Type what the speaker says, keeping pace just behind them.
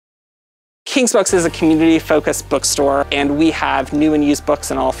King's Books is a community-focused bookstore, and we have new and used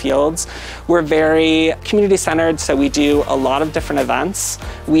books in all fields. We're very community-centered, so we do a lot of different events.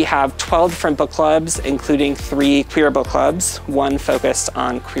 We have 12 different book clubs, including 3 queer book clubs, one focused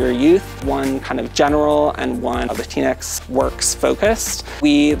on queer youth, one kind of general, and one Latinx works focused.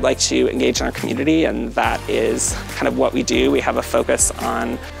 We like to engage in our community, and that is kind of what we do. We have a focus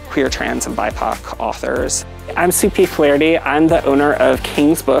on queer, trans, and BIPOC authors. I'm Flaherty. I'm the owner of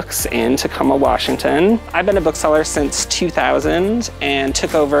King's Books in Tacoma, Washington. I've been a bookseller since 2000 and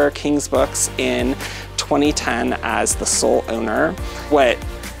took over King's Books in 2010 as the sole owner. What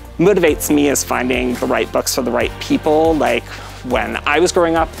motivates me is finding the right books for the right people. Like when I was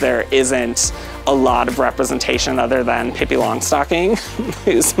growing up, there isn't a lot of representation other than Pippi Longstocking,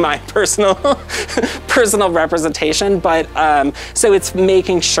 who's my personal representation. But so it's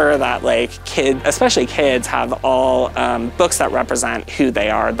making sure that like kids, especially kids, have all books that represent who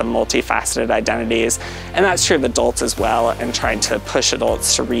they are, the multifaceted identities. And that's true of adults as well, and trying to push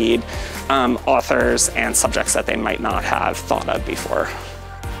adults to read authors and subjects that they might not have thought of before.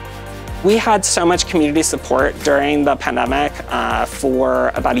 We had so much community support during the pandemic. For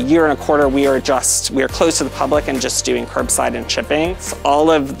about 1.25 years, we were closed to the public and just doing curbside and shipping. So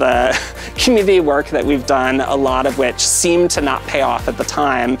all of the community work that we've done, a lot of which seemed to not pay off at the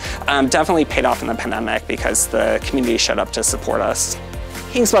time, definitely paid off in the pandemic because the community showed up to support us.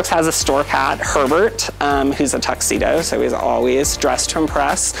 King's Books has a store cat, Herbert, who's a tuxedo, so he's always dressed to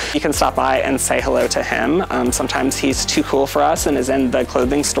impress. You can stop by and say hello to him. Sometimes he's too cool for us and is in the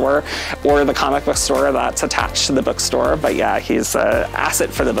clothing store or the comic book store that's attached to the bookstore, but yeah, he's an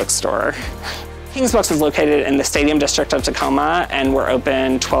asset for the bookstore. King's Books is located in the Stadium District of Tacoma, and we're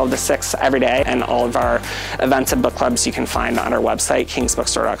open 12 to 6 every day, and all of our events and book clubs you can find on our website,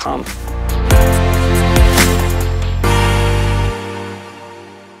 kingsbookstore.com.